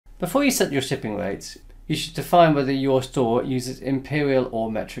Before you set your shipping rates, you should define whether your store uses imperial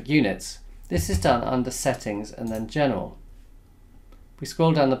or metric units. This is done under Settings and then General. If we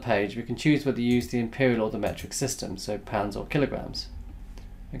scroll down the page, we can choose whether you use the imperial or the metric system, so pounds or kilograms,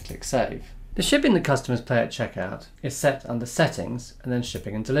 and click Save. The shipping that customers pay at checkout is set under Settings and then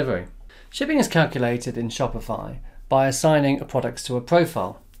Shipping and Delivery. Shipping is calculated in Shopify by assigning a product to a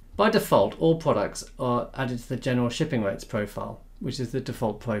profile. By default, all products are added to the general shipping rates profile, which is the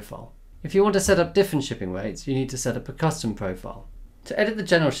default profile. If you want to set up different shipping rates, you need to set up a custom profile. To edit the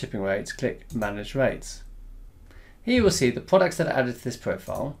general shipping rates, click Manage Rates. Here you will see the products that are added to this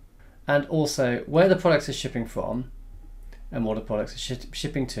profile, and also where the products are shipping from, and what the products are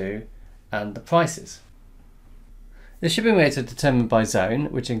shipping to, and the prices. The shipping rates are determined by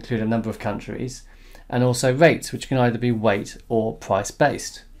zone, which include a number of countries, and also rates, which can either be weight or price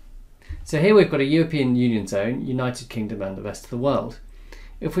based. So here we've got a European Union zone, United Kingdom and the rest of the world.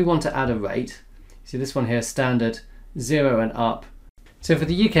 If we want to add a rate, see this one here, standard, 0 and up. So for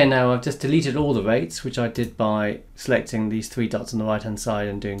the UK now, I've just deleted all the rates, which I did by selecting these three dots on the right hand side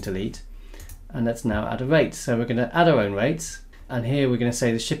and doing delete. And let's now add a rate. So we're going to add our own rates. And here we're going to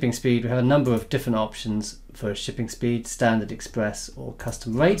say the shipping speed. We have a number of different options for shipping speed, standard, express or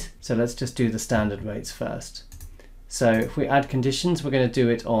custom rate. So let's just do the standard rates first. So if we add conditions, we're going to do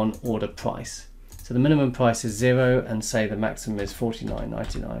it on order price. So the minimum price is 0 and say the maximum is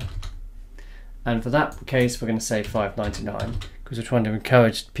 $49.99. And for that case, we're going to say $5.99 because we're trying to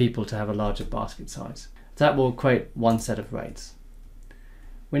encourage people to have a larger basket size. That will create one set of rates.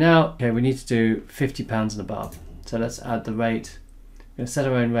 We need to do £50 and above. So let's add the rate. We're going to set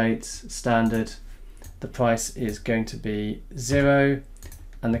our own rates, standard. The price is going to be 0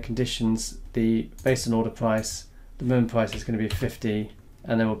 and the conditions, based on order price, the minimum price is going to be 50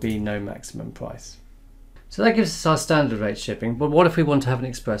 and there will be no maximum price. So that gives us our standard rate shipping, but what if we want to have an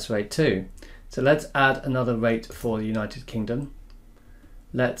express rate too? So let's add another rate for the United Kingdom.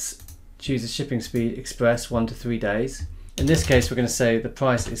 Let's choose a shipping speed express 1 to 3 days. In this case, we're going to say the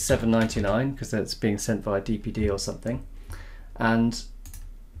price is $7.99 because that's being sent via DPD or something. And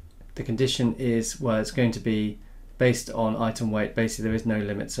the condition is, well, it's going to be based on item weight. Basically, there is no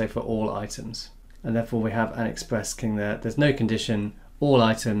limit, so for all items. And therefore, we have an express king there. There's no condition, all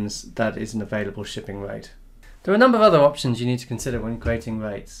items, that is an available shipping rate. There are a number of other options you need to consider when creating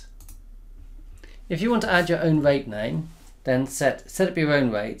rates. If you want to add your own rate name, then set up your own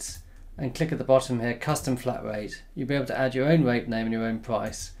rates and click at the bottom here, custom flat rate. You'll be able to add your own rate name and your own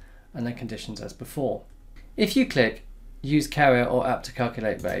price and then conditions as before. If you click use carrier or app to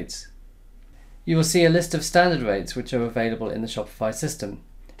calculate rates, you will see a list of standard rates which are available in the Shopify system.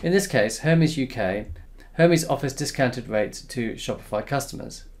 In this case, Hermes UK, Hermes offers discounted rates to Shopify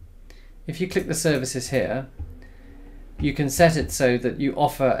customers. If you click the services here, you can set it so that you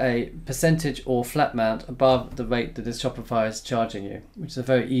offer a percentage or flat amount above the rate that the Shopify is charging you, which is a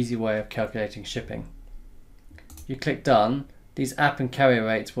very easy way of calculating shipping. You click done, these app and carrier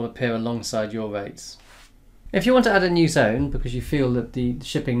rates will appear alongside your rates. If you want to add a new zone because you feel that the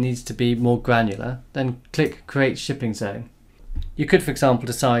shipping needs to be more granular, then click create shipping zone. You could, for example,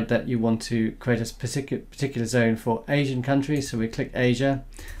 decide that you want to create a particular zone for Asian countries, so we click Asia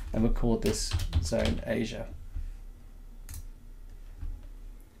and we'll call this zone Asia.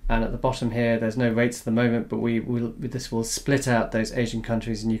 And at the bottom here, there's no rates at the moment, but this will split out those Asian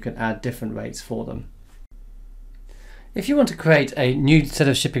countries and you can add different rates for them. If you want to create a new set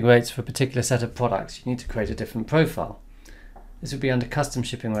of shipping rates for a particular set of products, you need to create a different profile. This would be under custom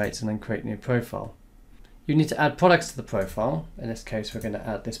shipping rates and then create a new profile. You need to add products to the profile. In this case, we're going to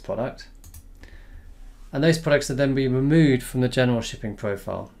add this product. And those products will then be removed from the general shipping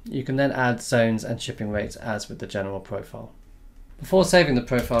profile. You can then add zones and shipping rates as with the general profile. Before saving the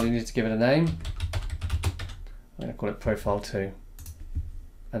profile, you need to give it a name. I'm going to call it Profile 2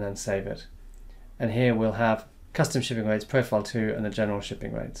 and then save it. And here we'll have custom shipping rates, Profile 2 and the general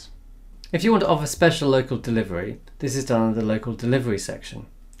shipping rates. If you want to offer special local delivery, this is done under the local delivery section.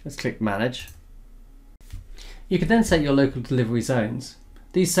 Let's click Manage. You can then set your local delivery zones.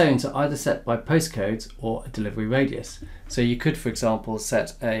 These zones are either set by postcodes or a delivery radius. So you could, for example,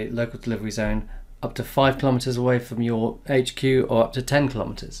 set a local delivery zone up to 5 kilometers away from your HQ or up to 10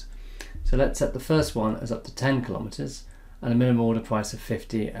 kilometers. So let's set the first one as up to 10 kilometers and a minimum order price of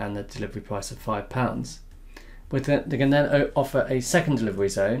 50 and the delivery price of £5. They can then offer a second delivery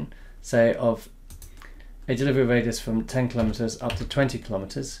zone, say of a delivery radius from 10 kilometers up to 20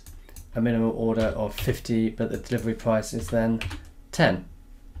 kilometers, a minimum order of 50, but the delivery price is then 10.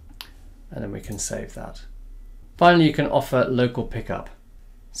 And then we can save that. Finally, you can offer local pickup.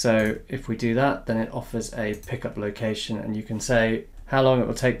 So if we do that, then it offers a pickup location and you can say how long it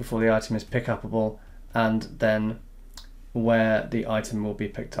will take before the item is pick upable, and then where the item will be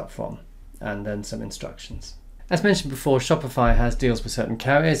picked up from, and then some instructions. As mentioned before, Shopify has deals with certain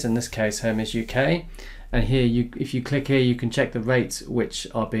carriers, in this case Hermes UK, and here if you click here you can check the rates which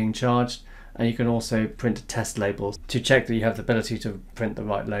are being charged, and you can also print test labels to check that you have the ability to print the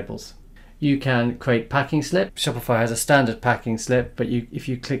right labels. You can create packing slip. Shopify has a standard packing slip, but if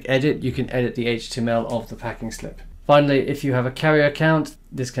you click edit, you can edit the HTML of the packing slip. Finally, if you have a carrier account,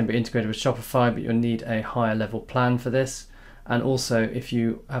 this can be integrated with Shopify, but you'll need a higher level plan for this. And also, if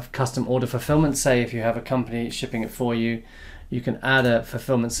you have custom order fulfillment, say if you have a company shipping it for you, you can add a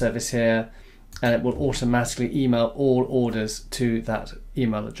fulfillment service here, and it will automatically email all orders to that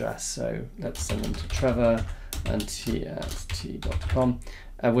email address. So let's send them to trevor@t.com.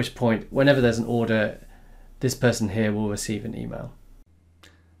 At which point, whenever there's an order, this person here will receive an email.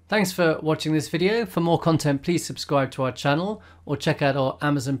 Thanks for watching this video. For more content, please subscribe to our channel or check out our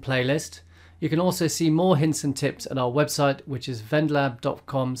Amazon playlist. You can also see more hints and tips at our website, which is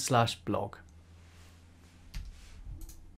vendlab.com/blog.